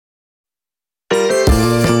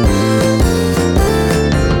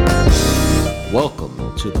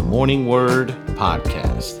Morning Word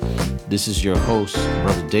Podcast. This is your host,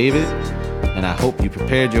 Brother David, and I hope you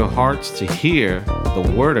prepared your hearts to hear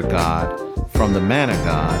the Word of God from the man of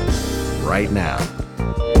God right now.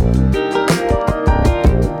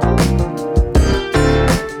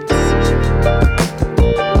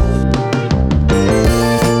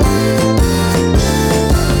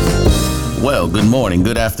 Well, good morning,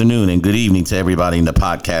 good afternoon, and good evening to everybody in the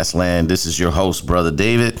podcast land. This is your host, Brother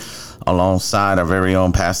David, alongside our very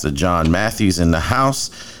own Pastor John Matthews in the house.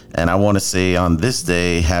 And I want to say on this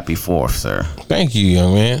day, happy 4th, sir. Thank you,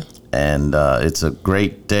 young man. And it's a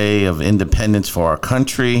great day of independence for our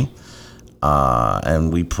country.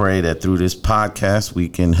 And we pray that through this podcast, we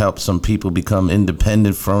can help some people become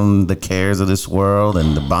independent from the cares of this world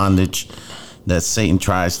and the bondage that Satan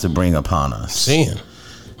tries to bring upon us. Sin.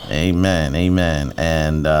 Amen. Amen.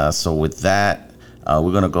 And so with that,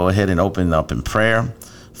 we're going to go ahead and open up in prayer.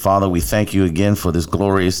 Father, we thank you again for this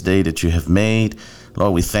glorious day that you have made.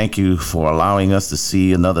 Lord, we thank you for allowing us to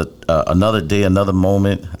see another day, another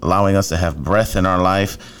moment, allowing us to have breath in our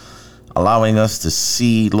life, allowing us to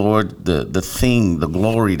see, Lord, the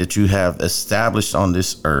glory that you have established on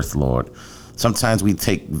this earth, Lord. Sometimes we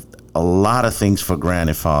take a lot of things for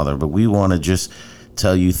granted, Father, but we want to just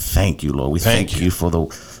tell you thank you, Lord. We thank you for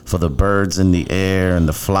the birds in the air and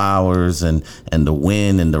the flowers and the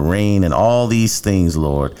wind and the rain and all these things,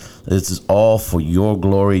 Lord. This is all for your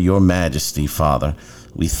glory, your majesty, Father.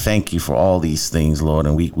 We thank you for all these things, Lord.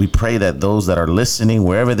 And we pray that those that are listening,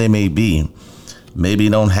 wherever they may be, maybe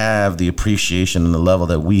don't have the appreciation and the level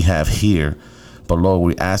that we have here. But, Lord,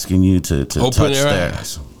 we're asking you to touch their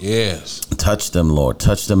eyes. Yes. Touch them, Lord.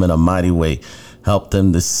 Touch them in a mighty way. Help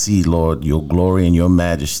them to see, Lord, your glory and your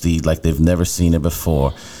majesty like they've never seen it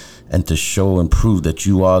before, and to show and prove that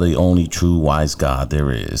you are the only true wise God there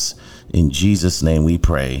is. In Jesus' name we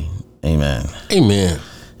pray. Amen. Amen.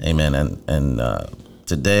 Amen. And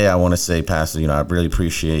today I want to say, Pastor, I really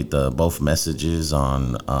appreciate both messages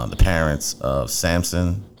on the parents of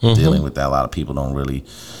Samson, dealing with that. A lot of people don't really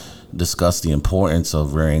discuss the importance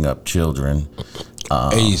of rearing up children.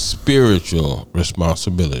 A spiritual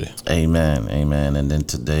responsibility. Amen. Amen. And then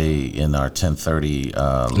today in our 10:30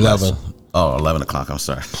 11 o'clock, I'm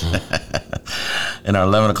sorry. In our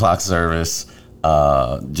 11 o'clock service,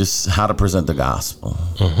 just how to present the gospel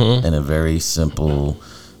in a very simple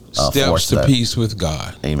steps to peace with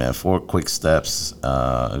God. Amen. 4 quick steps.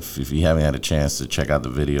 If you haven't had a chance to check out the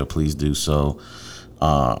video, please do so.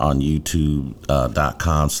 On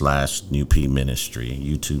youtube.com/NewP Ministry,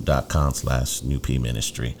 youtube.com/NewP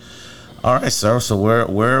Ministry. All right, sir. So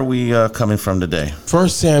where are we coming from today? 1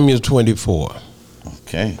 Samuel 24.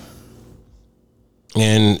 Okay.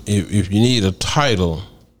 And if you need a title,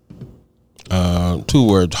 2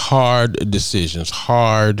 words: hard decisions.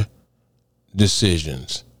 Hard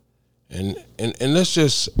decisions. And let's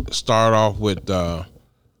just start off with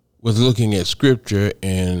looking at scripture,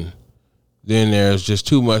 and then there's just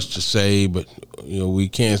too much to say, but we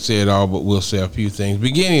can't say it all, but we'll say a few things.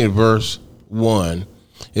 Beginning in verse 1,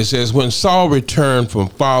 it says, when Saul returned from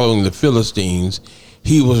following the Philistines,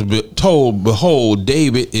 he was told, behold,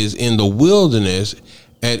 David is in the wilderness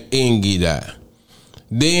at En-gedi.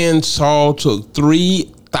 Then Saul took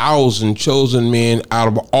 3,000 chosen men out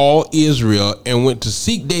of all Israel and went to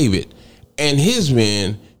seek David and his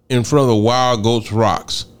men in front of the wild goats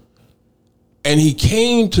rocks. And he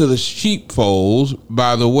came to the sheepfolds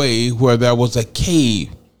by the way where there was a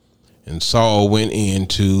cave, and Saul went in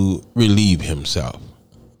to relieve himself.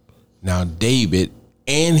 Now David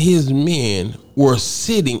and his men were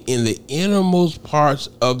sitting in the innermost parts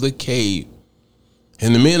of the cave.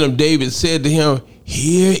 And the men of David said to him,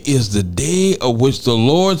 here is the day of which the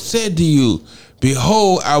Lord said to you,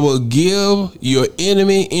 behold, I will give your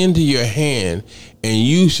enemy into your hand, and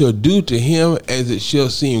you shall do to him as it shall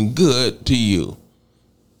seem good to you.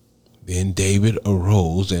 Then David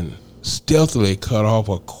arose and stealthily cut off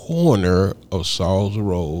a corner of Saul's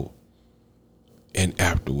robe. And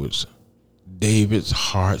afterwards, David's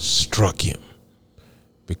heart struck him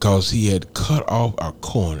because he had cut off a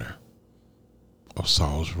corner of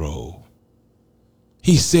Saul's robe.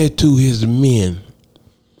 He said to his men,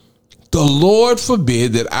 the Lord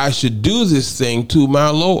forbid that I should do this thing to my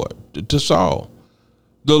Lord, to Saul,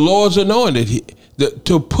 the Lord's anointed,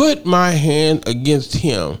 to put my hand against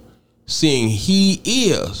him, seeing he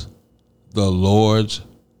is the Lord's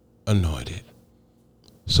anointed.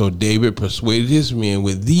 So David persuaded his men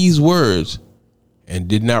with these words and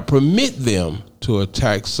did not permit them to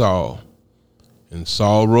attack Saul. And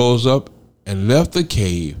Saul rose up and left the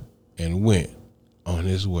cave and went on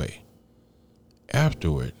his way.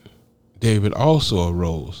 Afterward, David also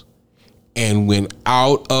arose and went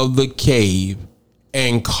out of the cave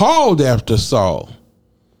and called after Saul,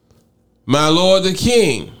 "My lord the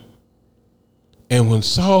king." And when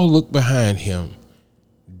Saul looked behind him,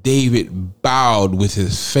 David bowed with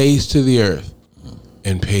his face to the earth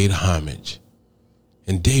and paid homage.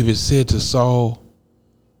 And David said to Saul,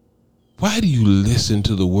 "Why do you listen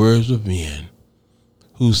to the words of men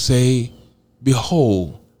who say,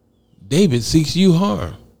 'Behold, David seeks you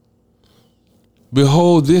harm'?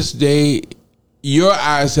 Behold, this day your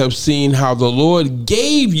eyes have seen how the Lord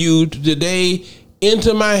gave you today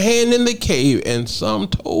into my hand in the cave, and some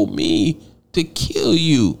told me to kill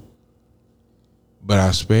you. But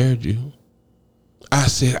I spared you. I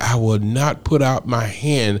said, I will not put out my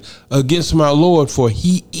hand against my Lord, for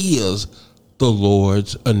he is the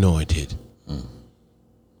Lord's anointed."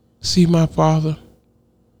 See, my father,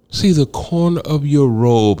 see the corner of your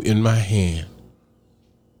robe in my hand.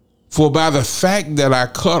 For by the fact that I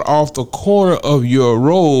cut off the corner of your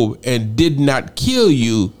robe and did not kill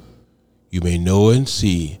you, you may know and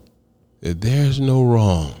see that there is no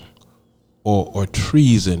wrong or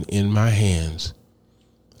treason in my hands.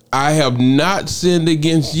 I have not sinned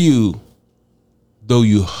against you, though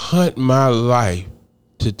you hunt my life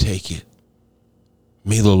to take it.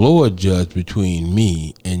 May the Lord judge between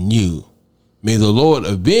me and you. May the Lord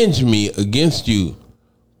avenge me against you,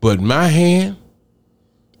 but my hand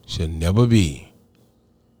shall never be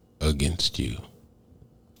against you.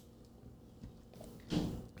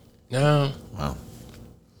 Now, Wow.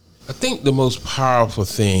 I think the most powerful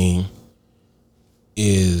thing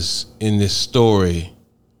is in this story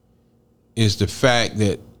is the fact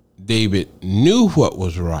that David knew what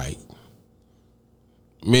was right.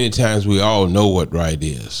 Many times we all know what right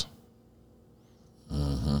is.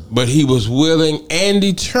 But he was willing and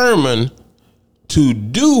determined to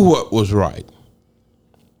do what was right.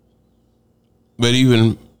 But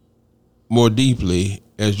even more deeply,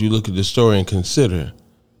 as you look at the story and consider,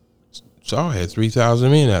 Saul had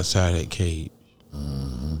 3,000 men outside that cave.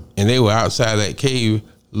 And they were outside that cave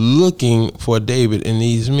looking for David and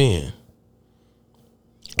these men.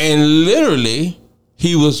 And literally,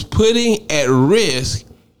 he was putting at risk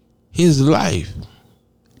his life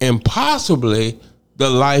and possibly the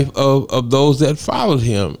life of those that followed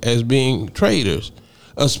him as being traitors,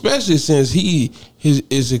 especially since he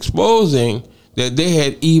is exposing that they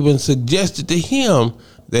had even suggested to him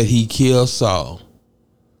that he kill Saul.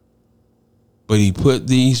 But he put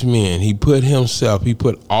these men, he put himself, he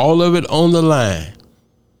put all of it on the line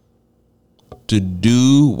to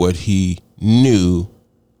do what he knew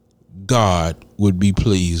God would be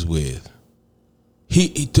pleased with.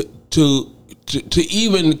 To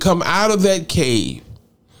even come out of that cave,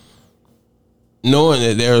 knowing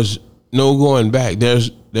that there's no going back,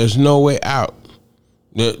 there's no way out.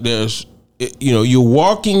 There's you're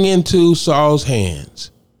walking into Saul's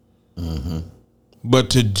hands.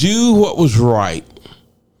 But to do what was right,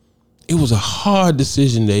 it was a hard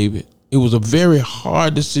decision, David. It was a very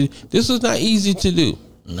hard decision. This was not easy to do.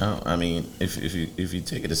 No, I mean, if you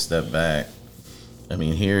take it a step back, I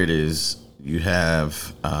mean, here it is. You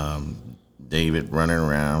have David running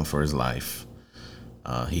around for his life.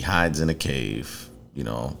 He hides in a cave.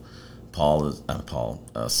 Saul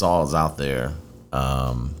is out there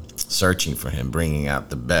searching for him, bringing out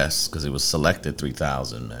the best, because it was selected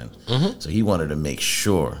 3,000 men. So he wanted to make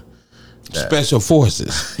sure that Special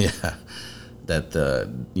forces. yeah, that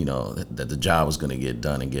the job was going to get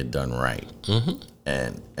done and get done right.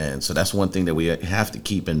 And so that's one thing that we have to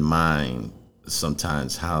keep in mind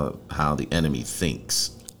sometimes, how the enemy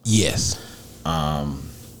thinks. Yes. And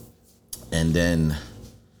then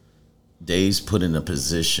Dave's put in a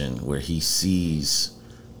position where he sees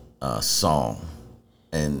Saul,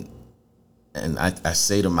 and I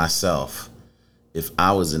say to myself, if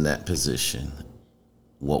I was in that position,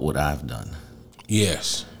 what would I have done?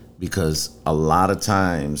 Yes. Because a lot of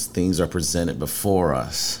times things are presented before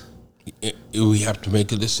us, We have to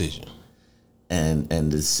make a decision. and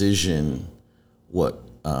the decision, what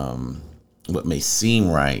may seem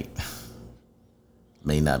right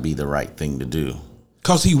may not be the right thing to do.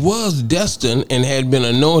 Because he was destined and had been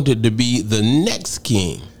anointed to be the next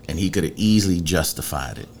king. And he could have easily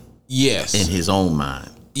justified it Yes. in his own mind.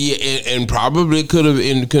 Yeah, and probably could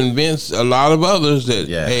have convinced a lot of others that,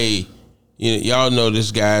 Yeah. hey, y'all know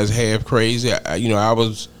this guy's half crazy. I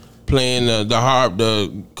was playing the harp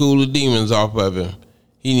to cool the demons off of him.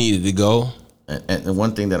 He needed to go. And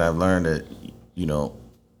one thing that I've learned that,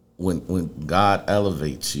 when God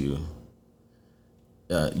elevates you,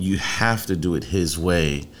 you have to do it his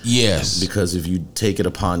way. Yes. Because if you take it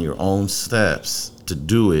upon your own steps to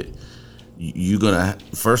do it, you're going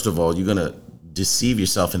to deceive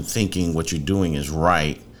yourself in thinking what you're doing is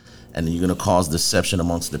right, and then you're going to cause deception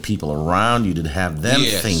amongst the people around you to have them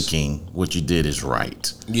thinking what you did is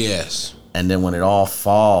right. Yes. And then when it all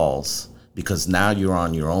falls, because now you're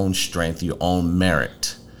on your own strength, your own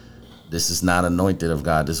merit. This is not anointed of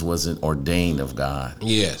God. This wasn't ordained of God.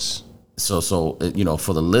 Yes. So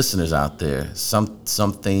for the listeners out there, some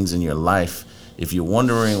things in your life, if you're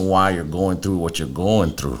wondering why you're going through what you're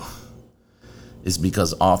going through, it's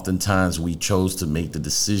because oftentimes we chose to make the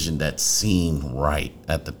decision that seemed right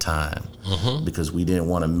at the time, because we didn't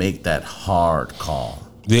want to make that hard call.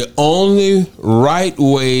 The only right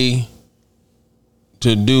way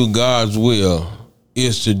to do God's will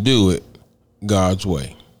is to do it God's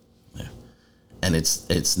way. Yeah. And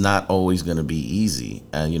it's not always going to be easy.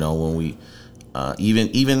 And when we even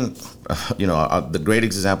the great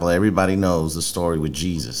example everybody knows, the story with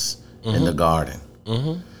Jesus in the garden.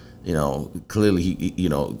 Clearly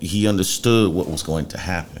he understood what was going to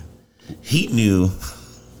happen. He knew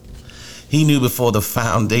before the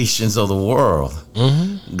foundations of the world.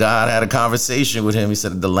 God had a conversation with him. He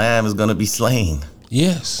said the lamb is going to be slain.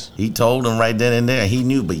 Yes. He told him right then and there. He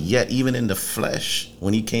knew, but yet even in the flesh,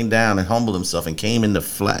 when he came down and humbled himself and came in the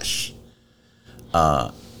flesh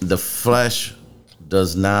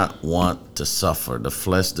does not want to suffer. The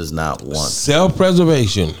flesh does not want.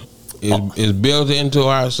 Self-preservation is built into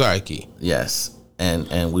our psyche. Yes.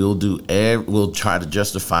 And we'll try to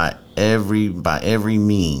justify by every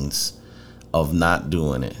means of not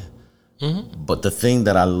doing it. But the thing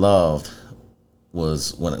that I loved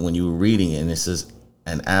was when you were reading it, and it says,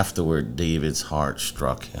 and afterward David's heart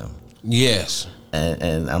struck him. Yes.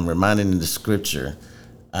 And I'm reminded in the scripture,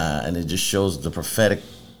 and it just shows the prophetic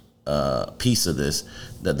piece of this,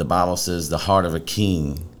 that the Bible says the heart of a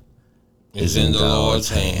king is in the Lord's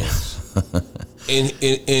hands. and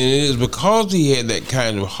it is because he had that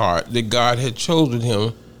kind of heart that God had chosen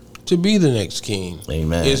him to be the next king.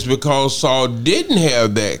 Amen. It's because Saul didn't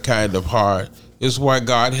have that kind of heart. It's why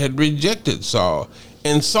God had rejected Saul.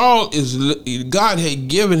 And God had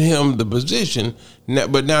given him the position,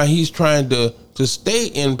 but now he's trying to stay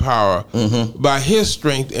in power by his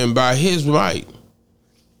strength and by his might.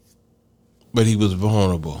 But he was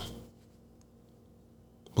vulnerable.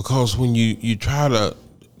 Because when you try to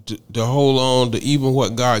hold on to even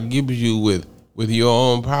what God gives you with your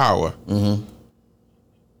own power,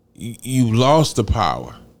 you lost the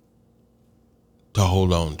power to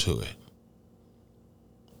hold on to it.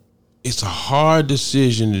 It's a hard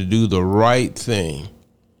decision to do the right thing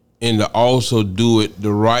and to also do it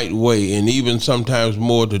the right way, and even sometimes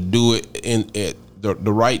more to do it at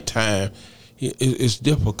the right time. It's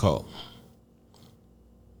difficult.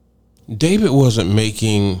 David wasn't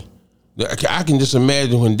making. I can just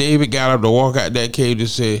imagine when David got up to walk out that cave, they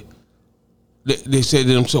said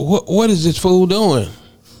to him, "So what is this fool doing?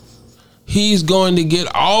 He's going to get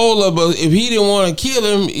all of us. If he didn't want to kill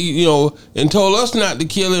him, and told us not to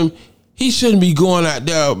kill him, he shouldn't be going out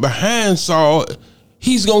there behind Saul.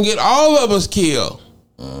 He's going to get all of us killed."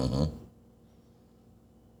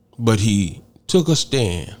 But he took a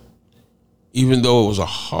stand, even though it was a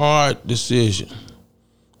hard decision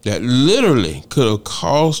that literally could have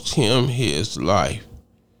cost him his life.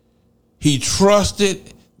 He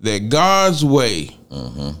trusted that God's way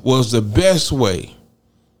was the best way.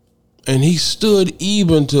 And he stood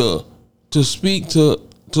even to speak to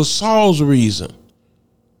Saul's reason.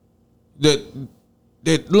 That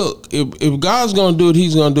look, if God's going to do it,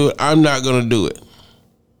 he's going to do it. I'm not going to do it.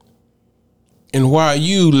 And why are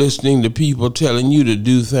you listening to people telling you to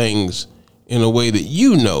do things in a way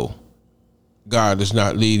that God is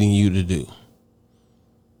not leading you to do?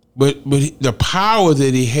 But the power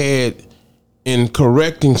that he had in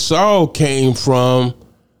correcting Saul came from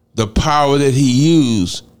the power that he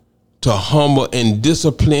used to humble and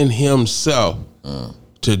discipline himself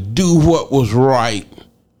to do what was right,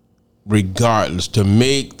 regardless, to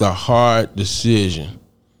make the hard decision.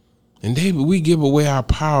 And David, we give away our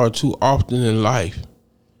power too often in life.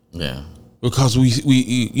 Yeah. Because we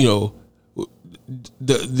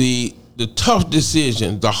the tough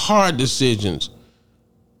decisions, the hard decisions,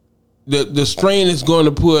 the strain it's going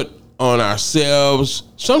to put on ourselves,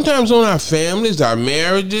 sometimes on our families, our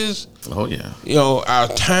marriages. Oh yeah. Our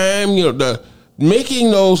time, the making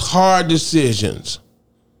those hard decisions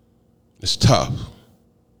is tough.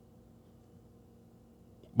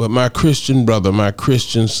 But my Christian brother, my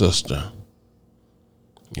Christian sister,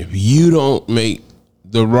 if you don't make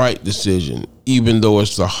the right decision, even though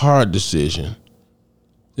it's the hard decision,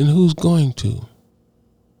 then who's going to?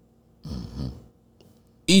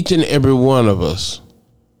 Each and every one of us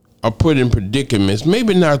are put in predicaments,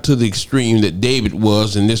 maybe not to the extreme that David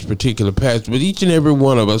was in this particular passage, but each and every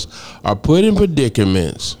one of us are put in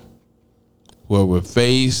predicaments where we're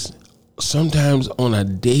faced sometimes on a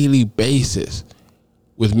daily basis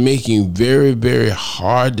with making very, very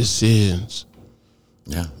hard decisions.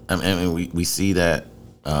 Yeah, I mean, we see that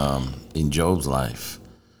in Job's life,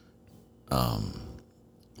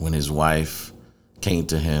 when his wife came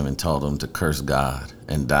to him and told him to curse God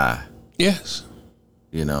and die. Yes.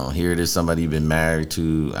 You know, here it is, somebody been married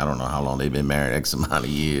to, I don't know how long they've been married, X amount of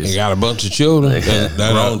years. They got a bunch of children.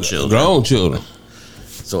 Grown children. Grown children.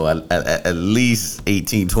 So at least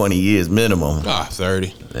 18, 20 years minimum.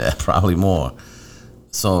 30. Yeah, probably more.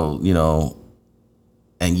 So, you know,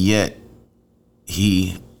 and yet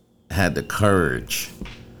he had the courage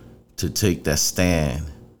to take that stand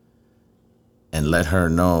and let her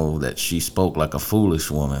know that she spoke like a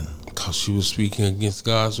foolish woman. Because she was speaking against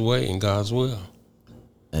God's way and God's will.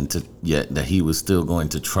 And yet that he was still going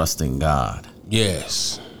to trust in God.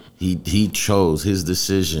 Yes. He chose, his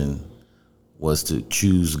decision was to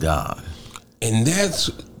choose God. And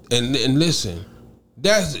and listen,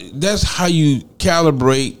 that's how you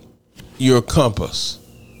calibrate your compass.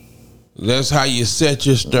 That's how you set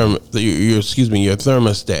your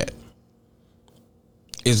thermostat.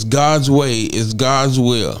 It's God's way, it's God's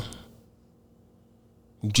will.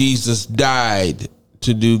 Jesus died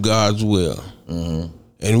to do God's will. Mm-hmm.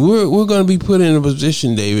 And we're going to be put in a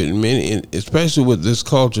position, David, especially with this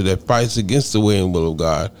culture that fights against the way and will of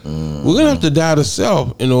God. Mm-hmm. We're going to have to die to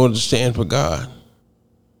self in order to stand for God.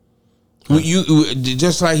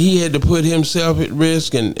 Just like he had to put himself at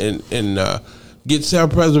risk and get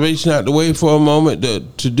self-preservation out the way for a moment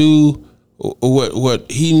to do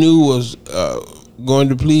what he knew was going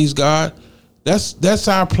to please God. That's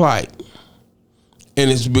our plight. And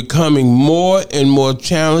it's becoming more and more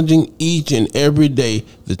challenging each and every day.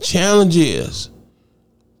 The challenge is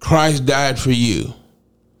Christ died for you,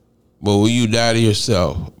 but will you die to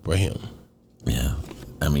yourself for him? Yeah.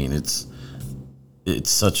 I mean, it's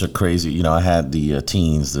such a crazy, you know, I had the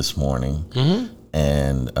teens this morning, mm-hmm.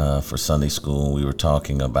 and for Sunday school, we were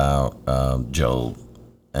talking about Job,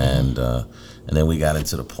 and then we got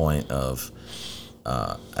into the point of,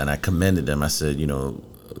 and I commended them. I said, you know,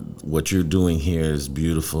 what you're doing here is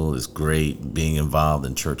beautiful, is great, being involved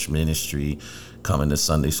in church ministry, coming to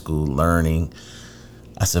Sunday school, learning.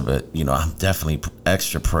 I said, but, you know, I'm definitely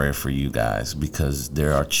extra prayer for you guys, because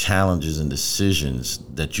there are challenges and decisions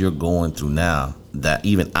that you're going through now that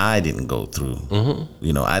even I didn't go through. Mm-hmm.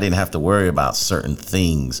 You know, I didn't have to worry about certain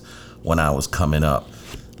things when I was coming up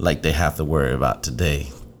like they have to worry about today,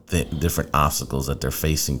 the different obstacles that they're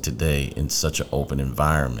facing today in such an open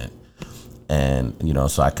environment. And, you know,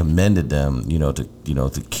 so I commended them,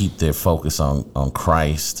 to keep their focus on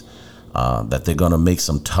Christ, that they're going to make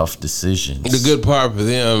some tough decisions. The good part for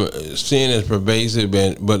them, sin is pervasive,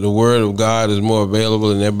 but the word of God is more available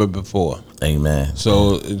than ever before. Amen.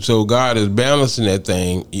 So God is balancing that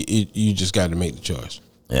thing. You just got to make the choice.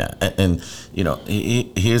 Yeah. And you know,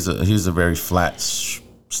 here's a very flat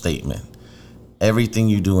statement. Everything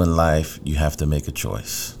you do in life, you have to make a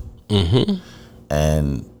choice. Mm-hmm.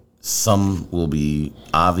 And some will be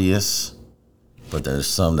obvious, but there's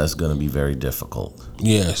some that's going to be very difficult.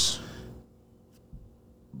 Yes.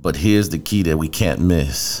 But here's the key that we can't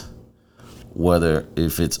miss. Whether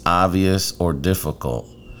if it's obvious or difficult,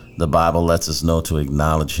 the Bible lets us know to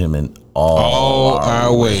acknowledge him in all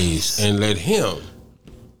our ways and let him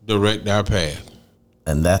direct our path.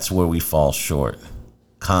 And that's where we fall short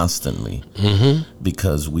constantly, mm-hmm.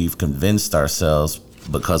 because we've convinced ourselves,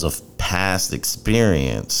 because of past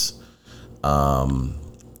experience, and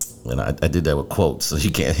I did that with quotes, so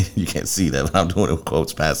you can't see that, but I'm doing it with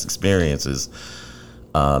quotes, past experiences,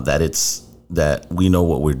 that we know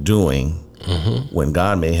what we're doing, mm-hmm. when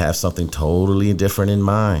God may have something totally different in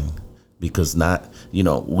mind, because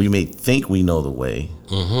we may think we know the way,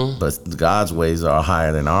 mm-hmm. but God's ways are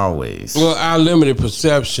higher than our ways. Well, our limited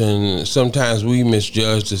perception, sometimes we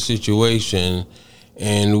misjudge the situation.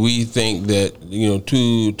 And we think that,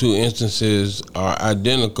 two instances are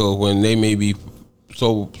identical when they may be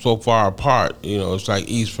so far apart. It's like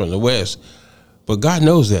east from the west. But God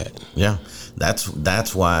knows that. Yeah,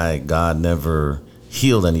 that's why God never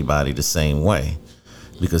healed anybody the same way,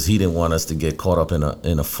 because he didn't want us to get caught up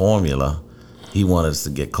in a formula. He wanted us to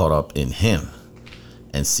get caught up in him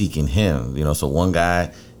and seeking him. So one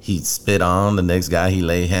guy he'd spit on, the next guy he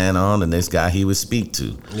lay hand on, the next guy he would speak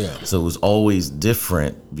to. Yeah. So it was always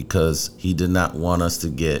different because he did not want us to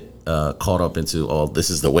get caught up into, oh, this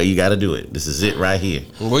is the way you got to do it. This is it right here.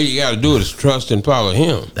 What you got to do is trust and follow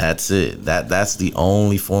him. That's it. That's the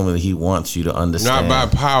only formula he wants you to understand. Not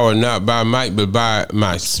by power, not by might, but by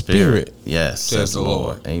my spirit. Yes, says the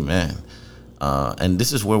Lord. Amen. And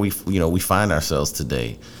this is where we find ourselves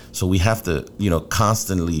today. So we have to,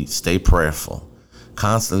 constantly stay prayerful,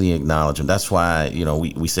 constantly acknowledge him. That's why,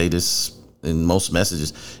 we say this in most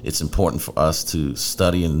messages. It's important for us to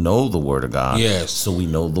study and know the Word of God. Yes. So we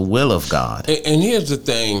know the will of God. And here's the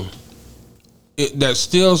thing. That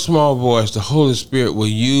still small voice, the Holy Spirit will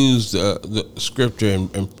use the scripture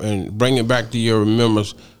and bring it back to your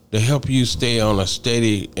remembrance to help you stay on a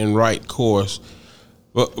steady and right course.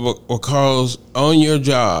 But because on your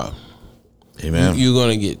job, Amen, you're going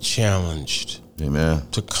to get challenged. Amen.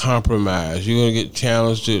 To compromise. You're going to get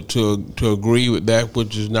challenged to agree with that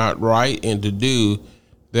which is not right and to do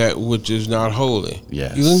that which is not holy.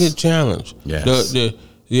 Yes. You're going to get challenged. Yes.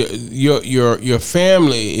 Your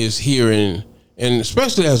family is hearing, and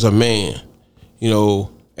especially as a man,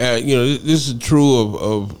 this is true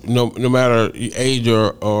of no matter age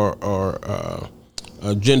or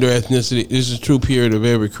gender, ethnicity. This is a true period of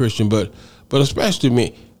every Christian, but especially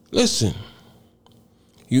me. Listen.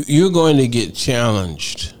 You're going to get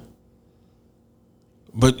challenged,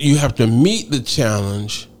 but you have to meet the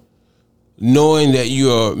challenge knowing that you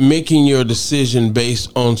are making your decision based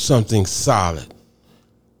on something solid.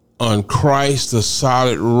 On Christ, the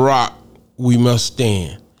solid rock, we must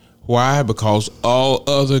stand. Why? Because all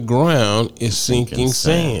other ground is sinking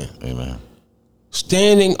sand. Amen.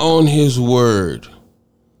 Standing on his word,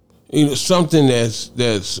 something that's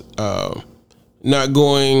not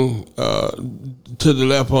going to the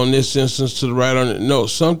left on this instance, to the right on it. No,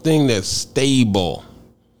 something that's stable.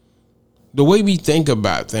 The way we think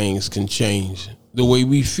about things can change. The way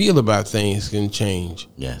we feel about things can change.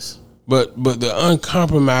 Yes. But the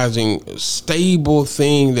uncompromising, stable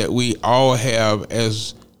thing that we all have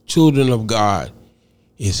as children of God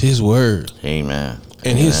is his word. Amen.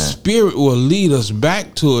 And his spirit will lead us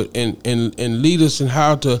back to it and lead us in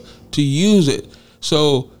how to use it.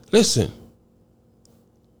 So listen.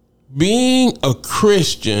 Being a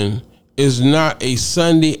Christian is not a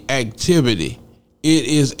Sunday activity. It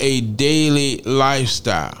is a daily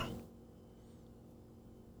lifestyle.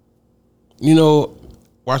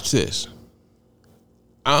 Watch this.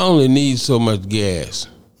 I only need so much gas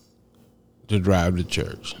to drive to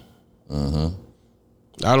church. I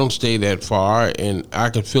don't stay that far, and I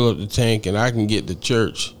can fill up the tank, and I can get to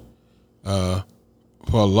church for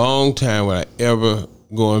a long time without ever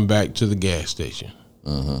going back to the gas station.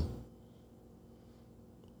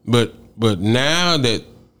 But now that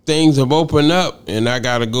things have opened up and I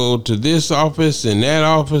got to go to this office and that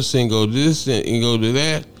office and go to this and go to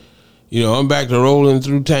that, I'm back to rolling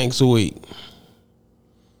through tanks a week.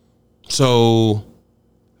 So,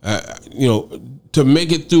 to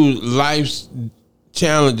make it through life's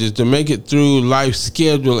challenges, to make it through life's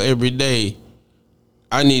schedule every day,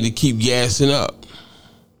 I need to keep gassing up.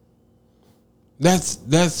 That's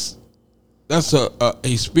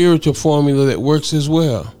a spiritual formula that works as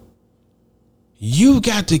well. You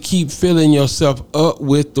got to keep filling yourself up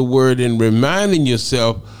with the word and reminding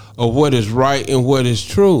yourself of what is right and what is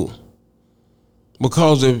true.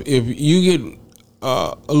 Because if you get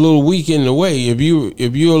a little weak in the way, if you're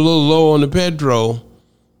a little low on the petrol,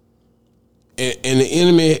 and the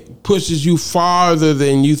enemy pushes you farther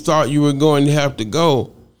than you thought you were going to have to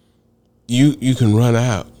go, you can run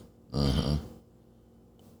out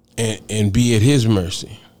and be at his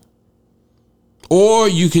mercy. Or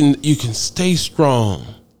you can stay strong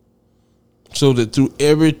so that through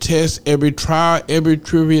every test, every trial, every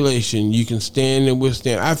tribulation, you can stand and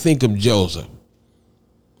withstand. I think of Joseph.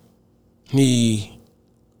 He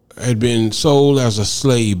had been sold as a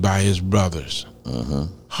slave by his brothers.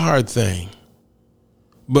 Hard thing.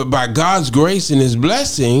 But by God's grace and his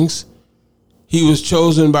blessings, he was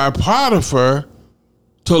chosen by Potiphar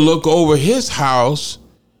to look over his house.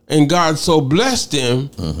 And God so blessed him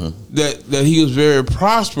that he was very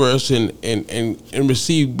prosperous and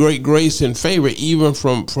received great grace and favor even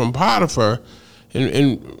from Potiphar.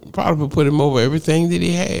 And Potiphar put him over everything that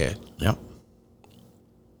he had. Yep.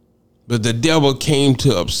 But the devil came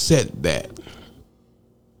to upset that.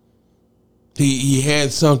 He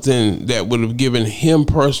had something that would have given him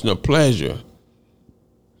personal pleasure,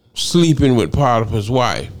 sleeping with Potiphar's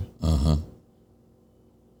wife.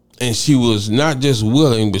 And she was not just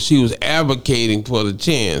willing, but she was advocating for the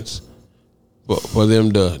chance for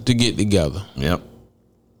them to get together. Yep.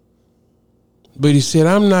 But he said,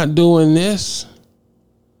 I'm not doing this.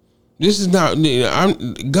 This is not,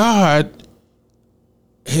 God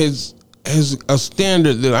has a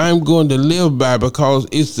standard that I'm going to live by, because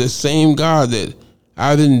it's the same God that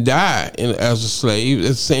I didn't die as a slave. It's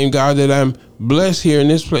the same God that I'm blessed here in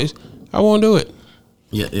this place. I won't do it.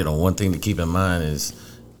 Yeah, one thing to keep in mind is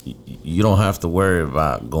you don't have to worry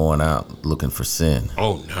about going out looking for sin.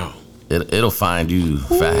 Oh, no. It'll find you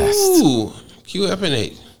fast. Ooh,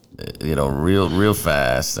 QFNH. Real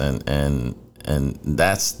fast, and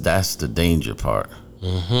that's the danger part.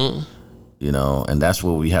 Mm-hmm. And that's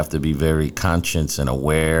where we have to be very conscious and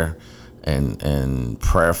aware and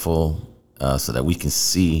prayerful, so that we can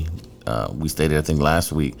see. We stated, I think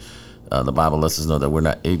last week, the Bible lets us know that we're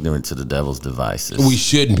not ignorant to the devil's devices. We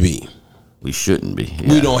shouldn't be. We shouldn't be.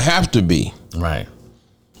 Yeah. We don't have to be. Right.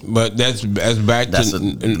 But that's back to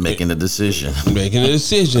making a decision. Making a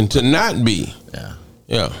decision to not be. Yeah.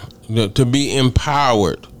 Yeah. To be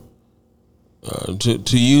empowered.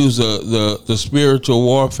 To use the spiritual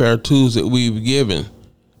warfare tools that we've given,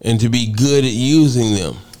 and to be good at using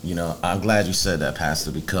them. I'm glad you said that,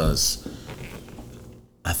 Pastor, because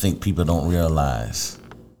I think people don't realize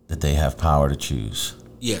that they have power to choose.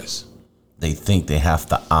 Yes. They think they have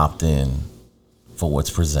to opt in for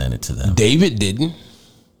what's presented to them. David didn't.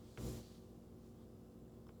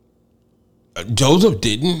 Joseph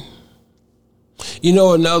didn't.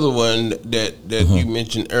 Another one that you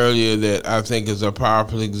mentioned earlier that I think is a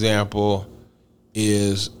powerful example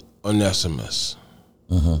is Onesimus.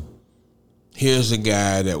 Mm-hmm. Here's a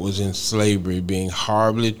guy that was in slavery, being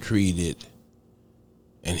horribly treated,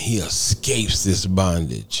 and he escapes this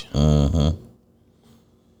bondage. Mm-hmm.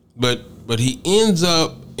 But he ends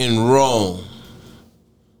up in Rome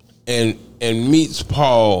and meets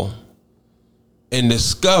Paul and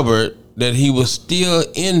discovered that he was still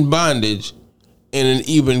in bondage in an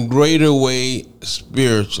even greater way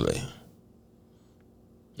spiritually.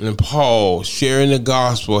 And Paul, sharing the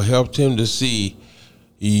gospel, helped him to see,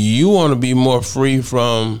 you want to be more free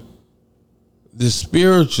from the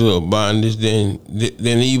spiritual bondage than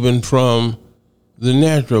even from the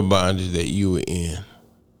natural bondage that you were in.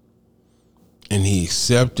 And he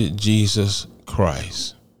accepted Jesus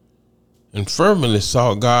Christ and fervently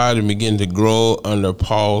sought God and began to grow under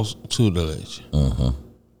Paul's tutelage. Mm-hmm.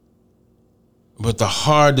 But the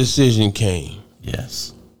hard decision came.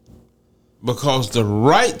 Yes. Because the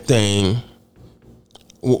right thing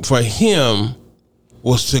for him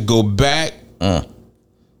was to go back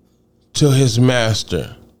to his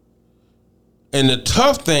master. And the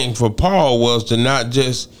tough thing for Paul was to not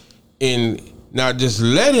just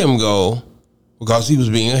let him go, because he was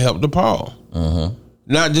being a help to Paul. Mm-hmm.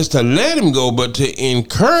 Not just to let him go, but to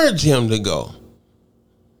encourage him to go.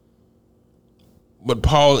 But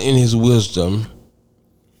Paul, in his wisdom,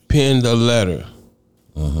 penned a letter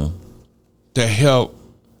to help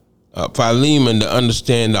Philemon to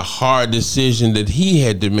understand the hard decision that he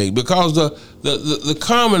had to make. Because the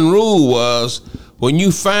common rule was, when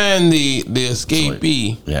you find the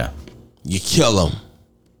escapee, you kill him.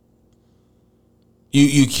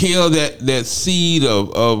 You kill that seed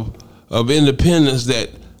of independence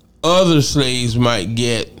that other slaves might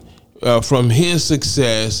get from his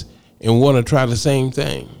success, and want to try the same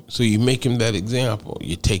thing. So you make him that example.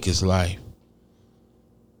 You take his life.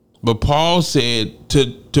 But Paul said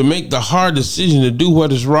to make the hard decision to do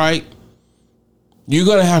what is right, you're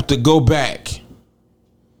going to have to go back.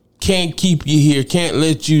 Can't keep you here. Can't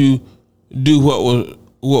let you do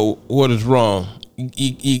what is wrong.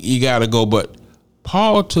 You got to go. But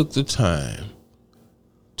Paul took the time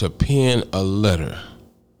to pen a letter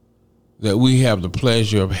that we have the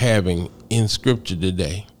pleasure of having in Scripture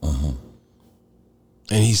today. Uh-huh.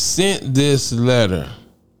 And he sent this letter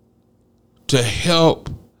to help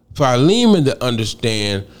Philemon to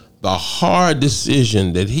understand the hard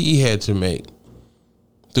decision that he had to make,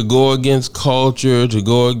 to go against culture, to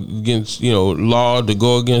go against law, to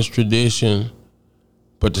go against tradition,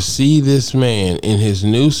 but to see this man in his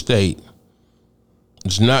new state.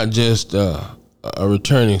 It's not just a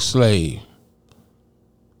returning slave,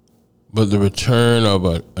 but the return of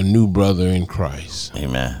a new brother in Christ.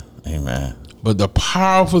 Amen. Amen. But the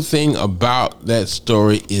powerful thing about that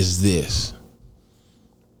story is this.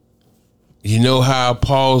 You know how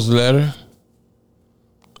Paul's letter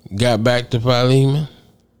got back to Philemon?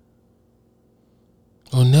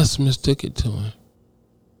 Onesimus took it to him.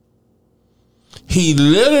 He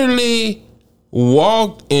literally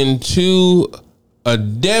walked into a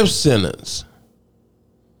death sentence,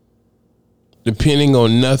 depending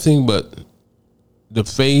on nothing but the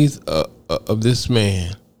faith of this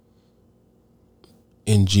man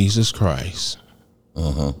in Jesus Christ.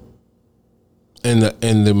 Uh-huh. and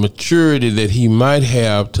the maturity that he might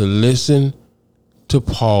have to listen to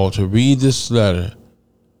Paul, to read this letter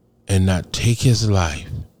and not take his life,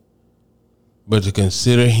 but to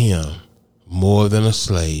consider him more than a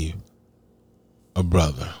slave, a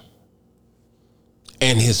brother.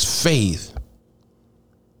 And his faith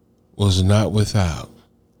was not without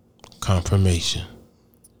confirmation.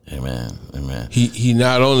 Amen. Amen. He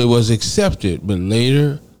not only was accepted, but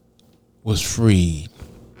later was freed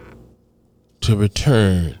to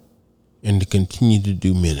return and to continue to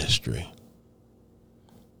do ministry.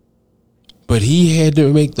 But he had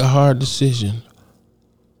to make the hard decision.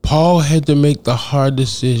 Paul had to make the hard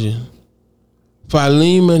decision.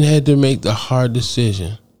 Philemon had to make the hard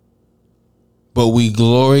decision. But we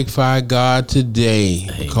glorify God today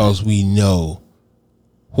because we know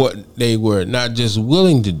what they were not just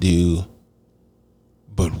willing to do,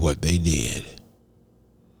 but what they did.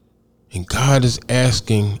 And God is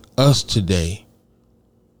asking us today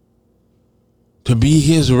to be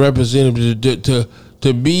his representative,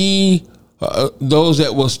 to be those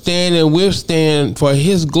that will stand and withstand for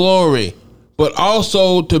his glory, but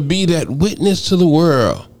also to be that witness to the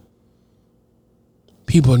world.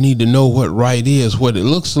 People need to know what right is, what it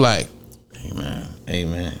looks like. Amen.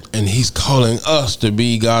 Amen. And he's calling us to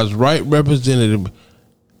be God's right representative,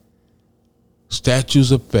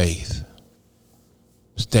 statues of faith,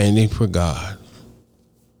 standing for God,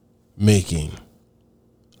 making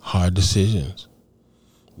hard decisions.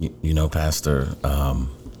 You know, Pastor,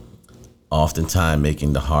 oftentimes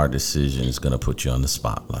making the hard decision is going to put you on the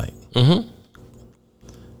spotlight. Mm-hmm.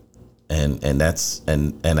 And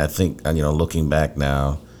I think, you know, looking back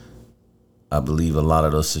now, I believe a lot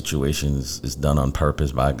of those situations is done on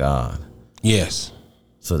purpose by God. Yes.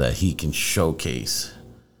 So that he can showcase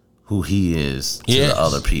who he is to Yes. the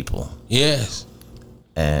other people. Yes.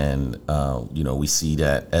 And, you know, we see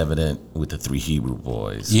that evident with the 3 Hebrew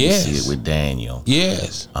boys. Yes. We see it with Daniel.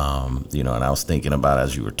 Yes. You know, and I was thinking about,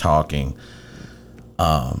 as you were talking,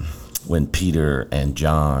 when Peter and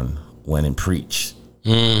John went and preached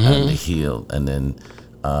and they healed, and then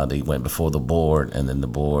they went before the board, and then the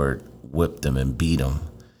board whipped them and beat them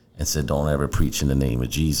and said, don't ever preach in the name of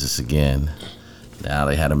Jesus again. Now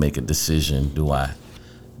they had to make a decision. Do I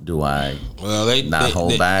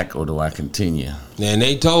hold back, or do I continue? And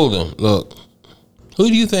they told him, look, who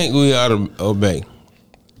do you think we ought to obey?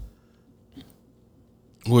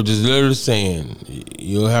 We're just literally saying,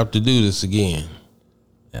 you'll have to do this again.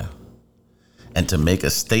 Yeah. And to make a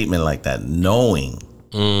statement like that, knowing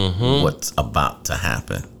what's about to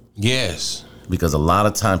happen. Yes. Because a lot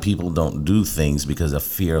of time people don't do things because of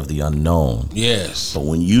fear of the unknown. Yes. But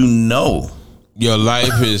when you know, your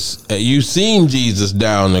life is, you've seen Jesus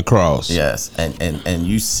die on the cross. yes, and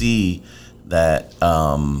you see that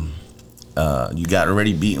you got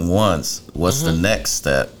already beaten once, what's the next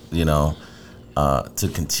step, you know, to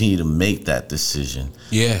continue to make that decision?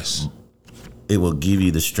 Yes. It will give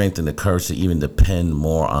you the strength and the courage to even depend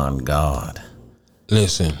more on God.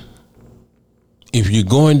 Listen, if you're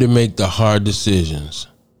going to make the hard decisions,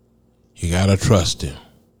 you got to trust him.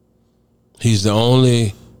 He's the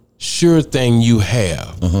only sure thing you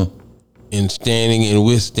have in standing and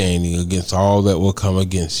withstanding against all that will come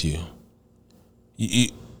against you. You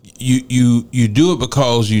do it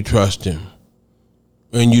because you trust him,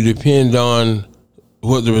 and you depend on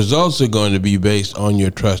what the results are going to be based on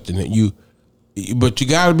your trust in it. But you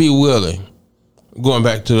got to be willing. Going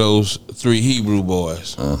back to those 3 Hebrew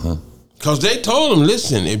boys, because they told him,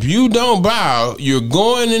 listen, if you don't bow, you're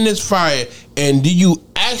going in this fire. And do you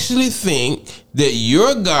actually think that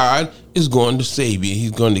your God is going to save you?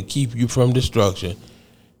 He's going to keep you from destruction?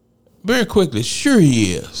 Very quickly, sure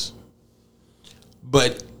he is.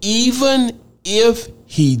 But even if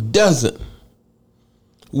he doesn't,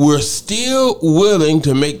 we're still willing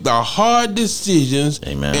to make the hard decisions.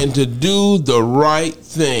 Amen. And to do the right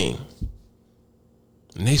thing.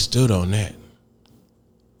 And they stood on that.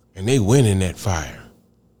 And they went in that fire.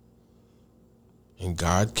 And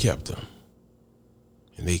God kept them.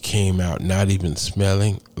 And they came out not even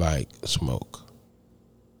smelling like smoke.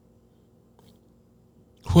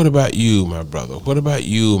 What about you, my brother? What about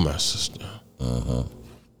you, my sister?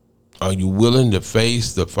 Are you willing to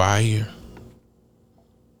face the fire?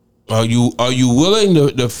 Are you willing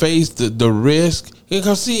to face the risk?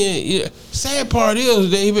 Because see, sad part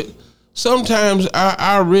is, David, sometimes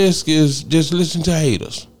our risk is just listen to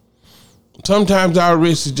haters. Sometimes our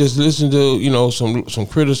risk is just listen to, you know, some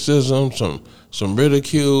criticism, some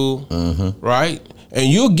ridicule, right? And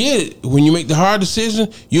you'll get it when you make the hard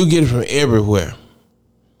decision. You'll get it from everywhere.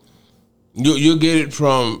 You'll get it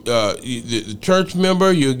from the church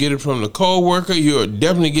member. You'll get it from the co-worker. You'll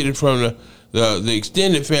definitely get it from the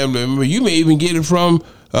extended family member. You may even get it from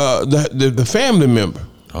the family member.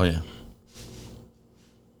 Oh, yeah.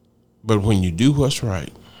 But when you do what's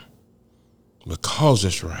right, because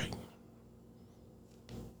it's right,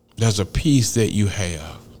 there's a peace that you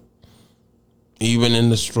have, even in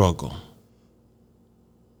the struggle.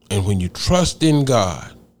 And when you trust in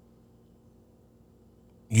God,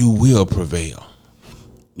 you will prevail.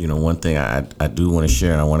 You know, one thing I do want to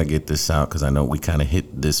share, and I want to get this out because I know we kind of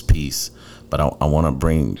hit this piece, but I want to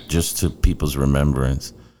bring just to people's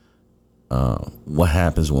remembrance what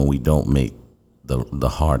happens when we don't make the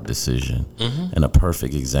hard decision. Mm-hmm. And a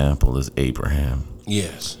perfect example is Abraham.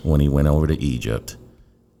 Yes. When he went over to Egypt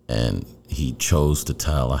and he chose to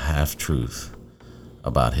tell a half-truth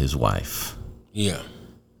about his wife. Yeah.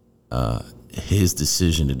 His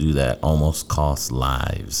decision to do that almost cost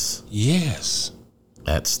lives. Yes.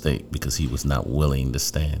 At stake because he was not willing to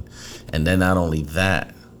stand. And then not only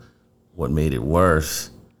that, what made it worse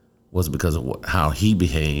was because of how he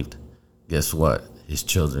behaved. Guess what? His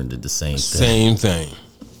children did the same thing. Same thing.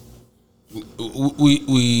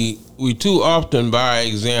 We too often, by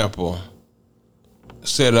example,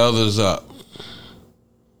 set others up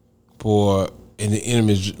for, and the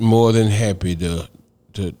enemy's more than happy to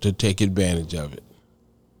take advantage of it.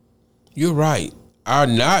 You're right. Are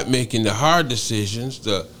not making the hard decisions,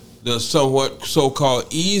 the somewhat so-called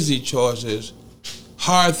easy choices.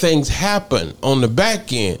 Hard things happen on the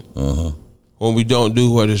back end when we don't do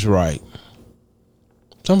what is right.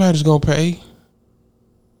 Somebody's gonna pay.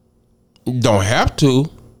 Don't have to,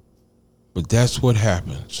 but that's what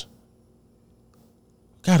happens.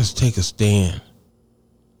 Got to take a stand.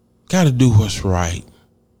 Got to do what's right,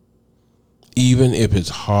 even if it's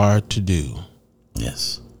hard to do.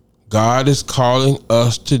 Yes. God is calling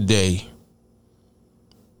us today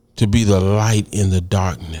to be the light in the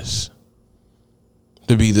darkness,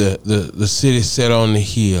 to be the city set on the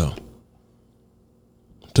hill,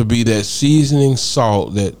 to be that seasoning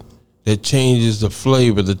salt that changes the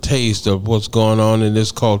flavor, the taste of what's going on in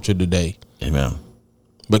this culture today. Amen.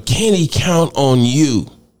 But can he count on you?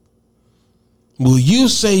 Will you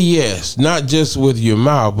say yes, not just with your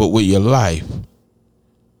mouth, but with your life?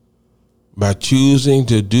 By choosing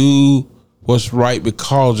to do what's right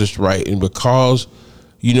because it's right and because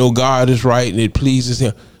you know God is right and it pleases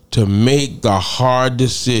him, to make the hard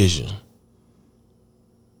decision.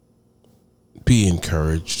 Be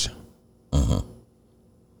encouraged.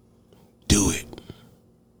 Do it.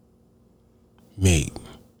 Make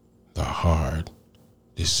the hard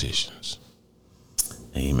decisions.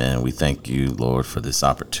 Amen. We thank you, Lord, for this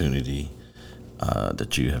opportunity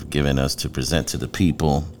that you have given us to present to the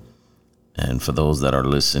people. And for those that are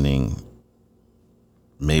listening,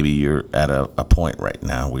 maybe you're at a point right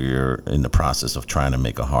now where you're in the process of trying to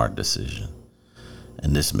make a hard decision.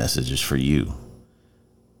 And this message is for you.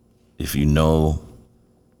 If you know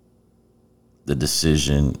the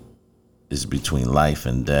decision is between life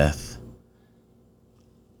and death,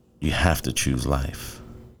 you have to choose life.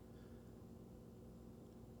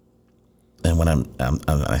 And when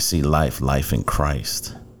I see life in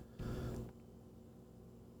Christ,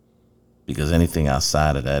 because anything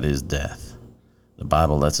outside of that is death. The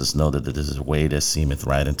Bible lets us know that there is a way that seemeth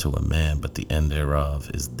right unto a man, but the end thereof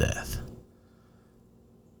is death.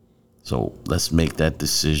 So let's make that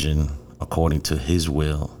decision according to his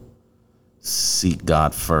will. Seek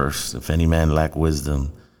God first. If any man lack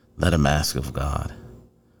wisdom, let him ask of God,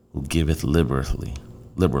 who giveth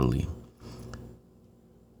liberally.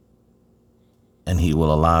 And he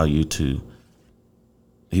will allow you to,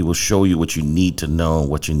 he will show you what you need to know,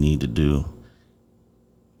 what you need to do,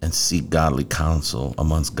 and seek godly counsel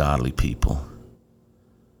amongst godly people.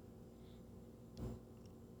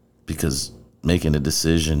 Because making a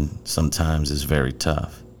decision sometimes is very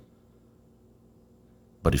tough.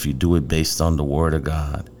 But if you do it based on the word of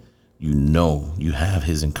God, you know you have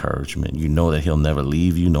his encouragement. You know that he'll never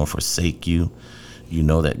leave you nor forsake you. You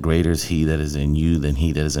know that greater is he that is in you than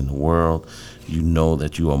he that is in the world. You know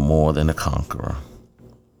that you are more than a conqueror.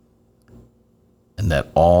 And that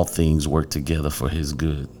all things work together for his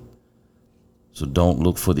good. So don't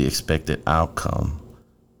look for the expected outcome,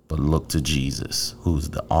 but look to Jesus, who's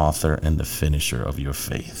the author and the finisher of your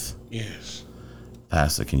faith. Yes.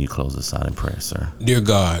 Pastor, can you close us out in prayer, sir? Dear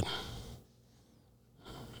God,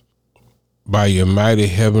 by your mighty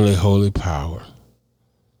heavenly holy power,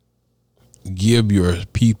 give your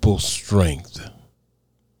people strength.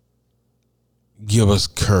 Give us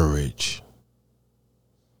courage.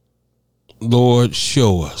 Lord,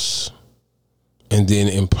 show us and then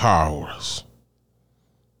empower us.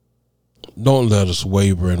 Don't let us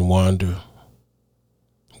waver and wander.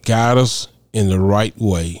 Guide us in the right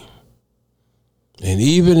way And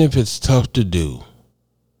even if it's tough to do,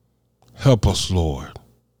 help us, Lord,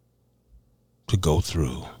 to go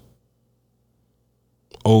through.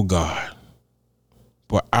 Oh God,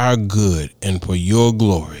 for our good and for your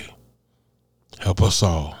glory, help us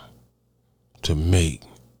all to make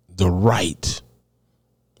the right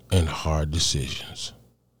and hard decisions.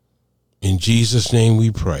 In Jesus' name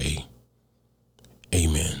we pray.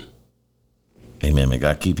 Amen. Amen. May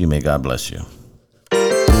God keep you. May God bless you.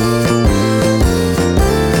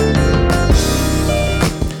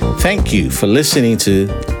 Thank you for listening to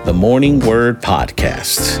the Morning Word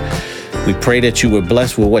Podcast. We pray that you were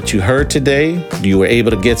blessed with what you heard today. You were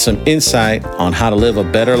able to get some insight on how to live a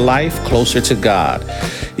better life closer to God.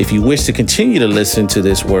 If you wish to continue to listen to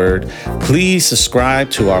this word, please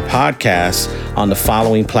subscribe to our podcast on the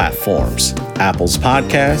following platforms: Apple's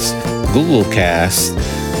Podcasts, Google Cast,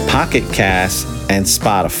 Pocket Cast, and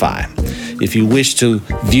Spotify. If you wish to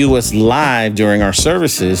view us live during our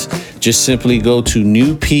services, just simply go to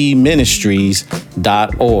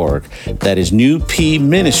newpministries.org. That is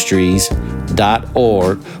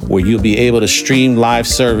newpministries.org, where you'll be able to stream live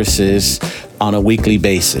services on a weekly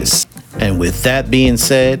basis. And with that being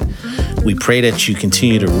said, we pray that you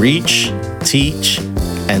continue to reach, teach,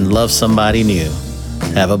 and love somebody new.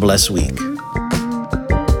 Have a blessed week.